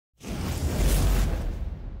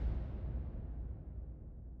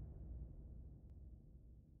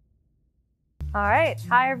All right.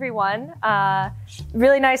 Hi, everyone.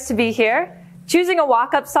 Really nice to be here. Choosing a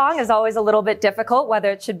walk-up song is always a little bit difficult. Whether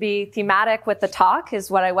it should be thematic with the talk is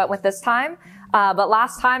what I went with this time. But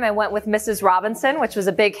last time I went with Mrs. Robinson, which was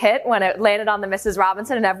a big hit when it landed on the Mrs.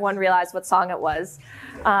 Robinson and everyone realized what song it was.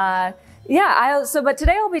 But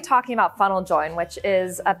today I'll be talking about funneljoin, which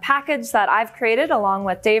is a package that I've created along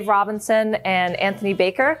with Dave Robinson and Anthony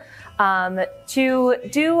Baker to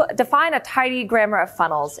define a tidy grammar of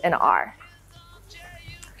funnels in R.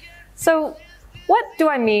 So what do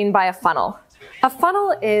I mean by a funnel? A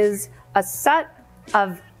funnel is a set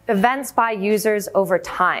of events by users over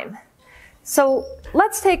time. So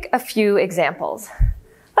let's take a few examples.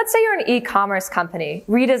 Let's say you're an e-commerce company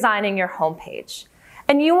redesigning your homepage,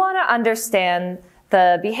 and you want to understand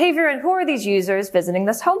the behavior and who are these users visiting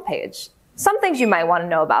this homepage. Some things you might want to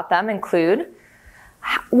know about them include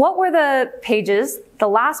what were the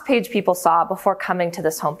last page people saw before coming to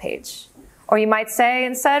this homepage? Or you might say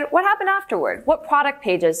instead, what happened afterward? What product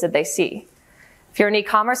pages did they see? If you're an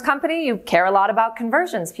e-commerce company, you care a lot about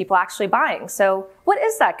conversions, people actually buying. So what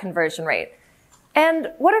is that conversion rate?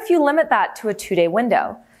 And what if you limit that to a 2-day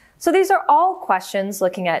window? So these are all questions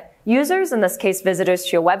looking at users, in this case visitors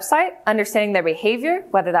to your website, understanding their behavior,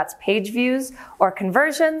 whether that's page views or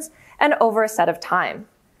conversions, and over a set of time.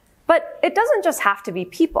 But it doesn't just have to be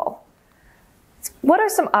people. What are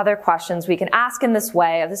some other questions we can ask in this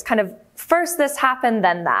way of this kind of first this happened,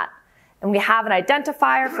 then that? And we have an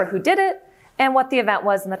identifier for who did it and what the event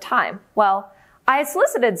was in the time. Well, I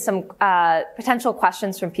solicited some potential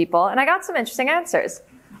questions from people and I got some interesting answers.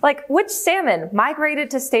 Like, which salmon migrated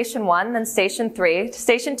to station 1, then station 3, to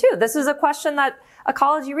station 2? This is a question that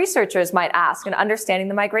ecology researchers might ask in understanding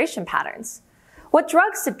the migration patterns. What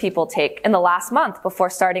drugs did people take in the last month before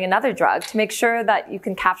starting another drug to make sure that you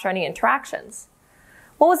can capture any interactions?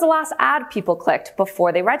 What was the last ad people clicked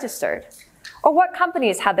before they registered? Or what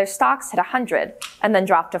companies had their stocks hit 100 and then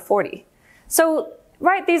dropped to 40? So,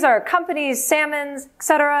 right, these are companies, salmons,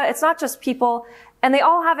 etc. It's not just people, and they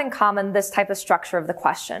all have in common this type of structure of the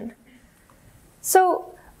question.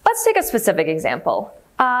 So, let's take a specific example.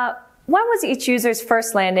 When was each user's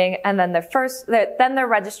first landing and then their first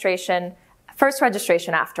registration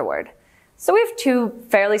afterward? So we have two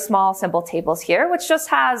fairly small, simple tables here, which just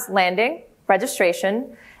has landing,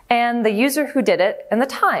 registration, and the user who did it and the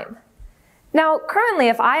time. Now, currently,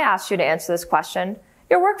 if I asked you to answer this question,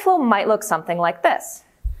 your workflow might look something like this.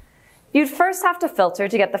 You'd first have to filter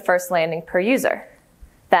to get the first landing per user.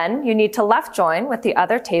 Then you need to left join with the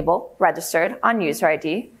other table registered on user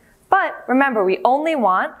ID. But remember, we only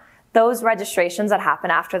want those registrations that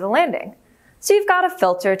happen after the landing. So you've got to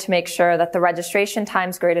filter to make sure that the registration time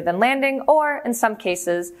is greater than landing, or in some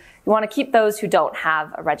cases, you want to keep those who don't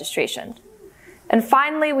have a registration. And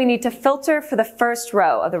finally, we need to filter for the first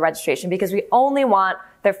row of the registration because we only want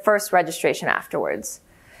their first registration afterwards.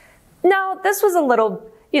 Now, this was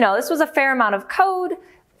a fair amount of code,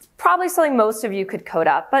 probably something most of you could code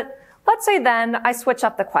up, but let's say then I switch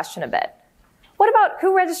up the question a bit. What about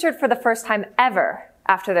who registered for the first time ever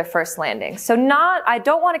after their first landing? So I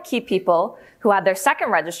don't want to keep people who had their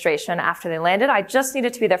second registration after they landed. I just need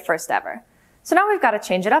it to be their first ever. So now we've got to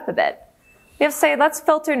change it up a bit. We have to say, let's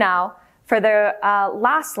filter now for their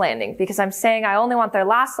last landing, because I'm saying I only want their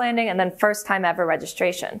last landing and then first time ever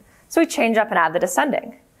registration. So we change up and add the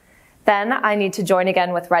descending. Then I need to join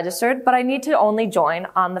again with registered, but I need to only join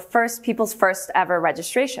on the people's first ever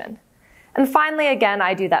registration. And finally, again,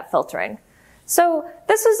 I do that filtering. So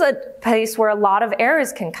this is a place where a lot of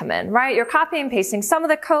errors can come in, right? You're copying and pasting some of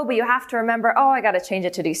the code, but you have to remember, oh, I got to change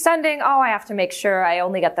it to descending. Oh, I have to make sure I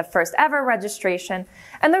only get the first ever registration.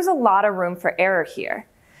 And there's a lot of room for error here.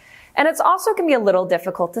 And it's also can be a little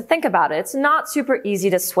difficult to think about it. It's not super easy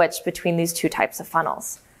to switch between these two types of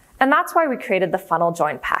funnels. And that's why we created the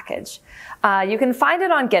funneljoin package. You can find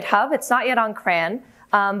it on GitHub. It's not yet on CRAN,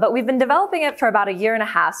 but we've been developing it for about 1.5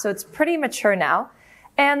 years, so it's pretty mature now.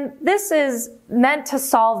 And this is meant to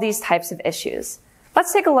solve these types of issues.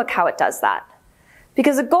 Let's take a look how it does that.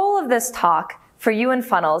 Because the goal of this talk for you in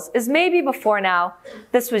funnels is maybe before now,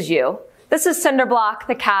 this was you. This is Cinderblock,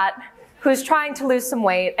 the cat, who's trying to lose some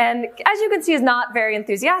weight, and as you can see is not very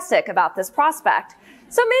enthusiastic about this prospect.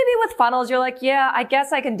 So maybe with funnels you're like, yeah, I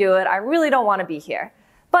guess I can do it, I really don't want to be here.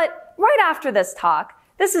 But right after this talk,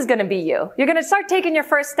 this is going to be you. You're going to start taking your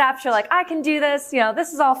first steps, you're like, I can do this,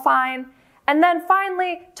 this is all fine. And then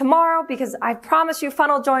finally, tomorrow, because I promise you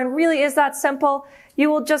funneljoin really is that simple,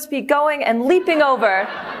 you will just be going and leaping over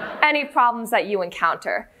any problems that you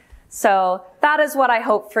encounter. So that is what I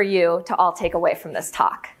hope for you to all take away from this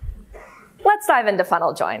talk. Let's dive into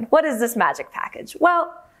funneljoin. What is this magic package?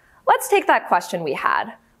 Well, let's take that question we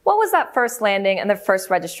had. What what was that first landing and the first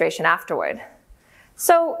registration afterward?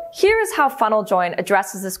 So here is how funneljoin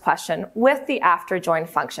addresses this question with the after join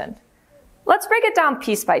function. Let's break it down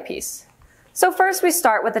piece by piece. So first we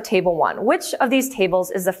start with the table 1. Which of these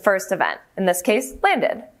tables is the first event? In this case,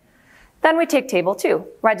 landed. Then we take table 2,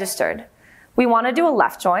 registered. We want to do a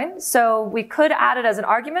left join, so we could add it as an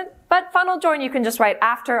argument, but funneljoin you can just write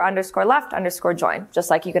after underscore left underscore join, just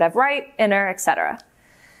like you could have right, inner, etc.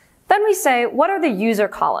 Then we say, what are the user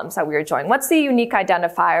columns that we are joining? What's the unique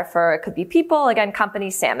identifier for, it could be people, again, company,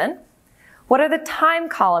 salmon. What are the time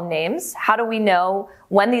column names? How do we know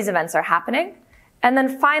when these events are happening? And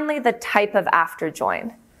then finally, the type of after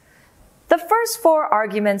join. The first 4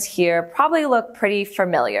 arguments here probably look pretty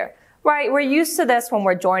familiar, right? We're used to this when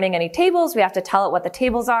we're joining any tables. We have to tell it what the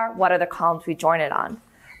tables are, what are the columns we join it on.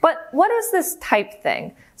 But what is this type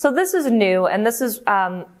thing? So this is new, and this is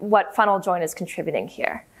what funneljoin is contributing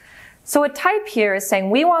here. So a type here is saying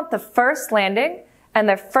we want the first landing and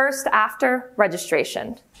the first after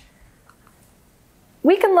registration.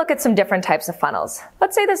 We can look at some different types of funnels.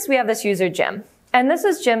 Let's say we have this user Jim, and this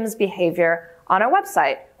is Jim's behavior on our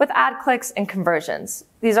website with ad clicks and conversions.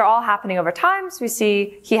 These are all happening over time. So we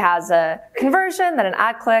see he has a conversion, then an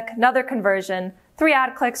ad click, another conversion, 3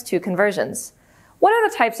 ad clicks, 2 conversions. What are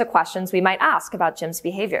the types of questions we might ask about Jim's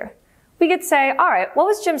behavior? We could say, all right, what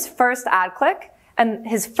was Jim's first ad click and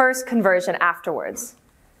his first conversion afterwards?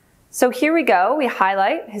 So here we go, we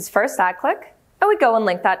highlight his first ad click, and we go and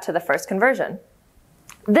link that to the first conversion.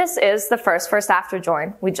 This is the first after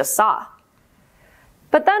join we just saw.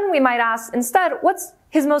 But then we might ask instead, what's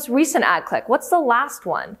his most recent ad click? What's the last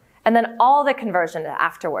one? And then all the conversion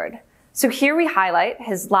afterward. So here we highlight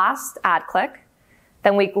his last ad click,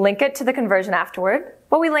 then we link it to the conversion afterward,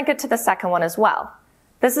 but we link it to the second one as well.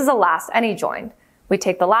 This is a last any join. We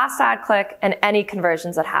take the last ad click and any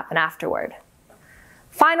conversions that happen afterward.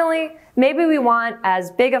 Finally, maybe we want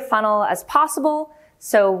as big a funnel as possible,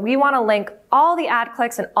 so we want to link all the ad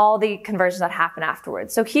clicks and all the conversions that happen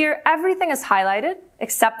afterwards. So here, everything is highlighted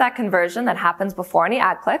except that conversion that happens before any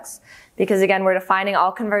ad clicks, because again, we're defining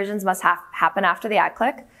all conversions must happen after the ad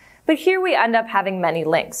click. But here we end up having many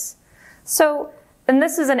links. So, and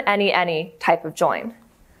this is an any type of join.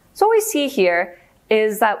 So what we see here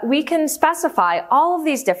is that we can specify all of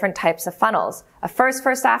these different types of funnels, a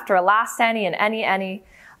first after, a last any, and any,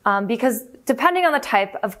 because depending on the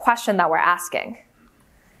type of question that we're asking.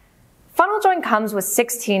 Funneljoin comes with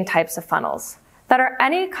 16 types of funnels that are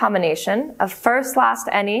any combination of first, last,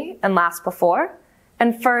 any, and last before,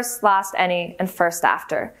 and first, last, any, and first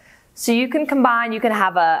after. So you can combine, you can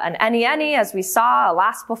have an any, as we saw, a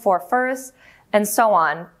last before first, and so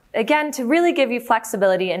on. Again, to really give you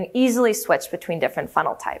flexibility and easily switch between different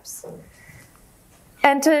funnel types.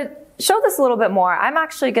 And to show this a little bit more, I'm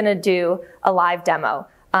actually going to do a live demo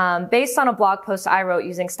based on a blog post I wrote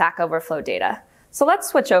using Stack Overflow data. So let's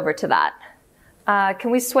switch over to that.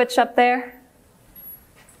 Can we switch up there?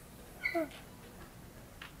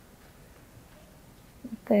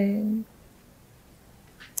 Thing.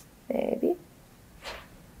 Maybe.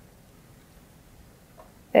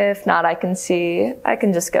 If not, I can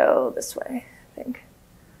just go this way, I think.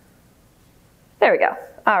 There we go.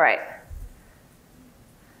 All right.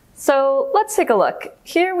 So let's take a look.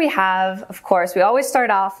 Here we have, of course, we always start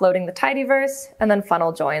off loading the tidyverse and then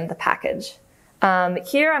funneljoin the package.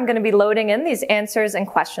 Here I'm going to be loading in these answers and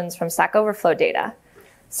questions from Stack Overflow data.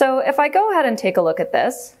 So if I go ahead and take a look at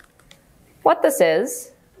this, what this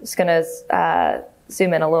is, I'm just going to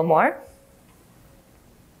zoom in a little more.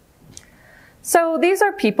 So these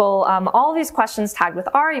are people, all these questions tagged with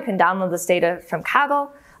R. You can download this data from Kaggle.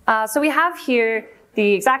 So we have here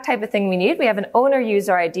the exact type of thing we need. We have an owner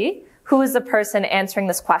user ID, who is the person answering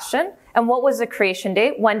this question, and what was the creation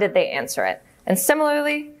date, when did they answer it. And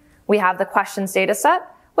similarly, we have the questions data set,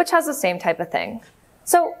 which has the same type of thing.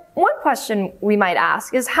 So one question we might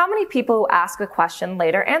ask is how many people who ask a question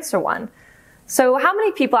later answer one? So how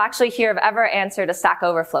many people actually here have ever answered a Stack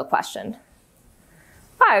Overflow question?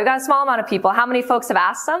 All right, we've got a small amount of people. How many folks have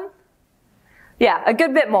asked them? Yeah, a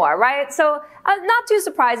good bit more, right? So not too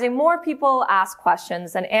surprising, more people ask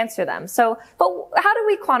questions than answer them. So, but how do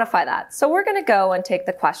we quantify that? So we're going to go and take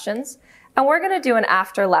the questions, and we're going to do an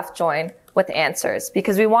after left join with answers,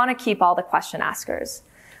 because we want to keep all the question askers.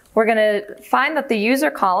 We're going to find that the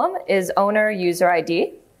user column is owner user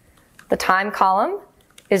ID. The time column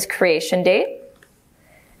is creation date.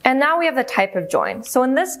 And now we have the type of join. So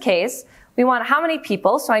in this case, we want how many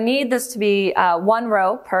people. So I need this to be 1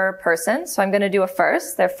 row per person. So I'm going to do a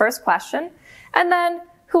first, their first question, and then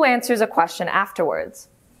who answers a question afterwards.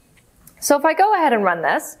 So if I go ahead and run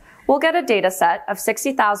this, we'll get a data set of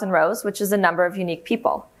 60,000 rows, which is the number of unique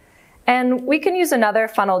people. And we can use another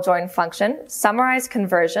funnel join function, summarize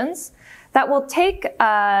conversions, that will take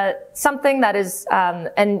something that is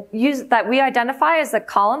that we identify as the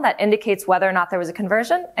column that indicates whether or not there was a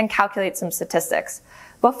conversion and calculate some statistics.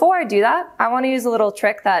 Before I do that, I want to use a little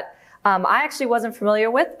trick that I actually wasn't familiar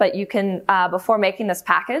with, but you can, before making this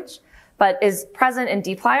package, but is present in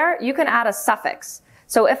dplyr, you can add a suffix.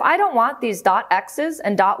 So if I don't want these .x's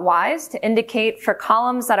and .y's to indicate for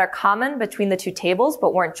columns that are common between the two tables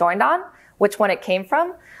but weren't joined on, which one it came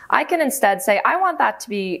from, I can instead say I want that to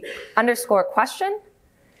be underscore question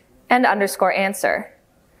and underscore answer,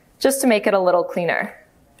 just to make it a little cleaner.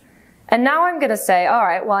 And now I'm going to say, all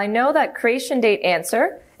right, well, I know that creation date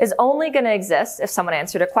answer is only going to exist if someone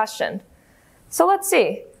answered a question. So let's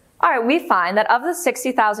see. All right, we find that of the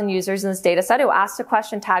 60,000 users in this data set who asked a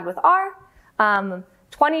question tagged with R,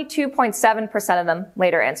 22.7% of them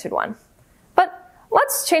later answered one. But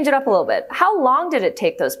let's change it up a little bit. How long did it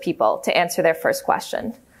take those people to answer their first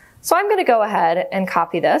question? So I'm going to go ahead and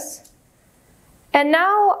copy this. And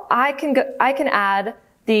now I can add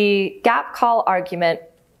the gap call argument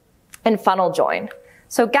in funnel join.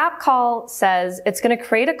 So gap call says it's going to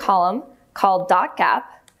create a column called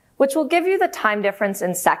 .gap, which will give you the time difference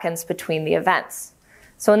in seconds between the events.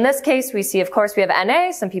 So in this case, we see, of course, we have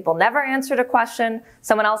NA. Some people never answered a question.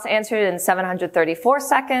 Someone else answered it in 734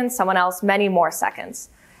 seconds. Someone else many more seconds.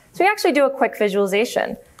 So we actually do a quick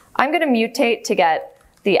visualization. I'm going to mutate to get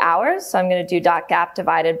the hours. So I'm going to do .gap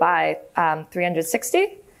divided by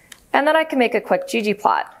 360. And then I can make a quick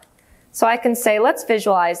ggplot. So I can say, let's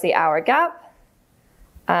visualize the hour gap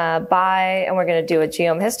and we're going to do a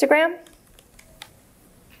geom histogram.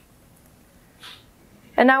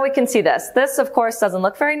 And now we can see this. This, of course, doesn't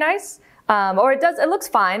look very nice. Or it looks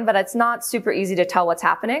fine, but it's not super easy to tell what's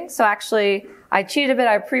happening. So actually, I cheated a bit.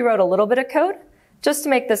 I pre-wrote a little bit of code just to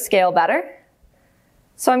make the scale better.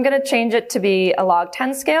 So I'm going to change it to be a log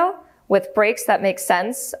 10 scale with breaks that make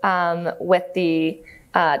sense with the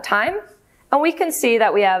time. And we can see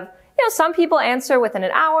that we have, some people answer within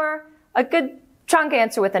an hour, a good chunk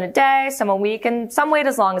answer within a day, some a week, and some wait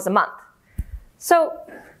as long as a month. So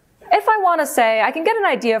if I want to say, I can get an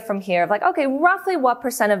idea from here of like, okay, roughly what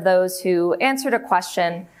 % of those who answered a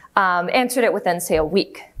question answered it within, say, a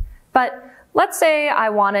week. But let's say I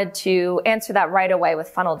wanted to answer that right away with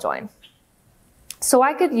funnel join. So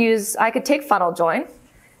I could take funnel join,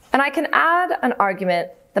 and I can add an argument,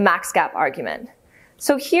 the max gap argument.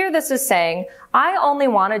 So here this is saying, I only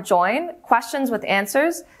want to join questions with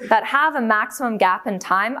answers that have a maximum gap in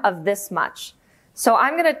time of this much. So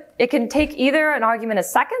it can take either an argument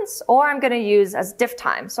as seconds, or I'm going to use as diff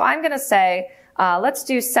time. So I'm going to say, let's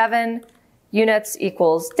do 7 units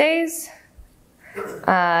equals days,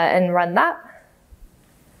 and run that.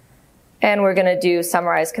 And we're going to do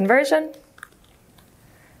summarize conversion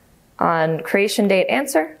on creation date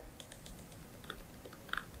answer.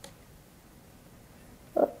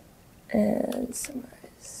 And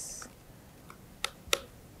summarize.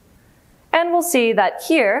 And we'll see that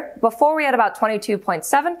here, before we had about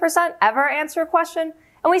 22.7% ever answer a question,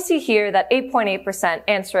 and we see here that 8.8%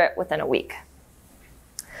 answer it within a week.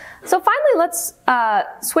 So finally, let's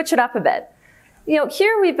switch it up a bit.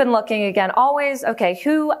 Here we've been looking again, always, okay,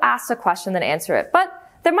 who asks a question then answer it? But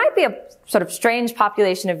there might be a sort of strange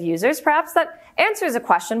population of users, perhaps, that answers a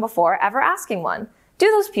question before ever asking one. Do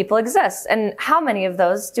those people exist? And how many of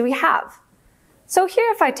those do we have? So here,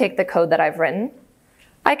 if I take the code that I've written,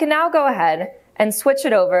 I can now go ahead and switch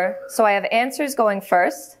it over so I have answers going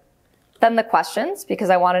first, then the questions,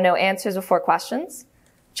 because I want to know answers before questions.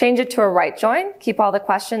 Change it to a right join, keep all the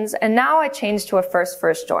questions, and now I change to a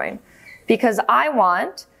first join, because I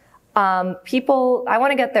want I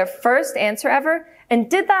want to get their first answer ever, and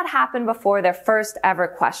did that happen before their first ever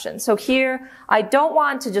question? So here, I don't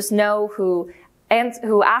want to just know who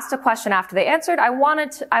asked a question after they answered. I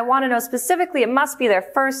want to know specifically it must be their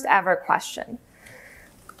first ever question.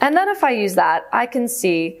 And then if I use that, I can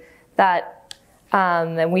see that,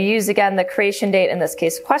 and we use again the creation date, in this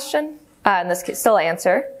case question, in this case still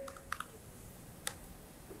answer.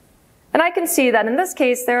 And I can see that in this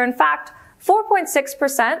case, there are in fact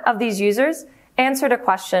 4.6% of these users answered a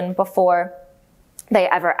question before they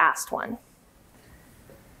ever asked one.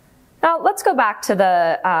 Now let's go back to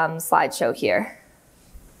the slideshow here,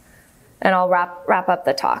 and I'll wrap up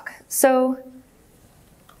the talk. So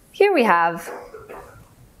here we have,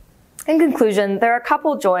 in conclusion, there are a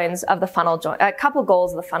couple goals of the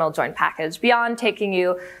funnel join package beyond taking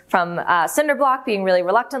you from Cinderblock being really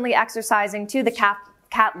reluctantly exercising to the cat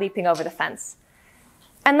leaping over the fence.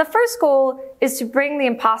 And the first goal is to bring the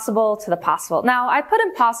impossible to the possible. Now, I put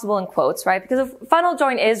impossible in quotes, right? Because if funnel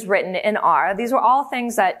join is written in R, these were all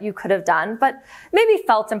things that you could have done, but maybe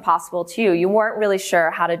felt impossible to you. You weren't really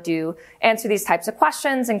sure how to answer these types of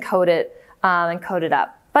questions and code it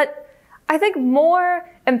up. But I think more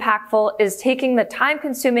impactful is taking the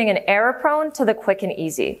time-consuming and error-prone to the quick and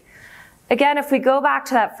easy. Again, if we go back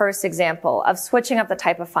to that first example of switching up the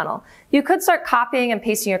type of funnel, you could start copying and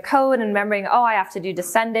pasting your code and remembering, oh, I have to do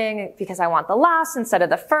descending because I want the last instead of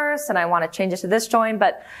the first, and I want to change it to this join.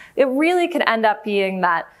 But it really could end up being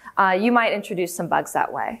that you might introduce some bugs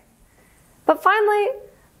that way. But finally,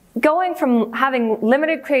 going from having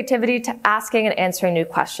limited creativity to asking and answering new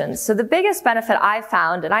questions. So the biggest benefit I've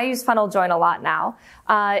found, and I use funnel join a lot now,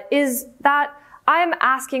 is that I'm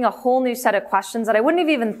asking a whole new set of questions that I wouldn't have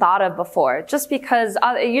even thought of before, just because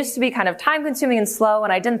it used to be kind of time-consuming and slow,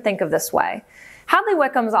 and I didn't think of this way. Hadley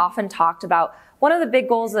Wickham's often talked about one of the big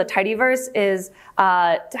goals of the tidyverse is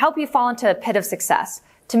to help you fall into a pit of success,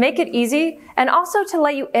 to make it easy, and also to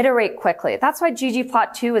let you iterate quickly. That's why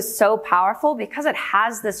ggplot2 is so powerful, because it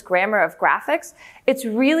has this grammar of graphics. It's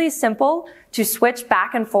really simple to switch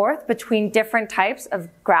back and forth between different types of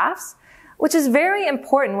graphs, which is very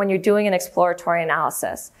important when you're doing an exploratory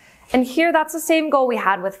analysis. And here, that's the same goal we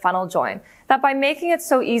had with funnel join, that by making it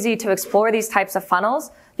so easy to explore these types of funnels,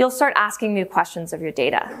 you'll start asking new questions of your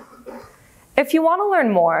data. If you want to learn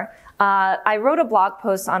more, I wrote a blog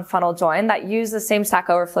post on funnel join that used the same Stack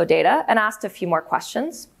Overflow data and asked a few more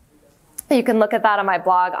questions. You can look at that on my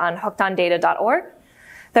blog on hookedondata.org.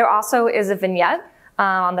 There also is a vignette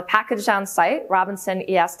on the package down site,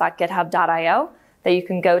 robinsones.github.io, that you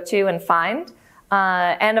can go to and find.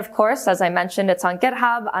 And of course, as I mentioned, it's on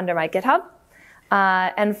GitHub under my GitHub.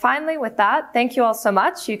 And finally, with that, thank you all so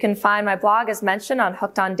much. You can find my blog, as mentioned, on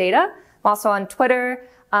Hooked on Data. I'm also on Twitter.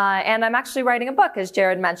 And I'm actually writing a book, as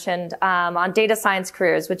Jared mentioned, on data science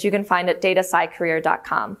careers, which you can find at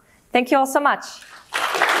datascicareer.com. Thank you all so much.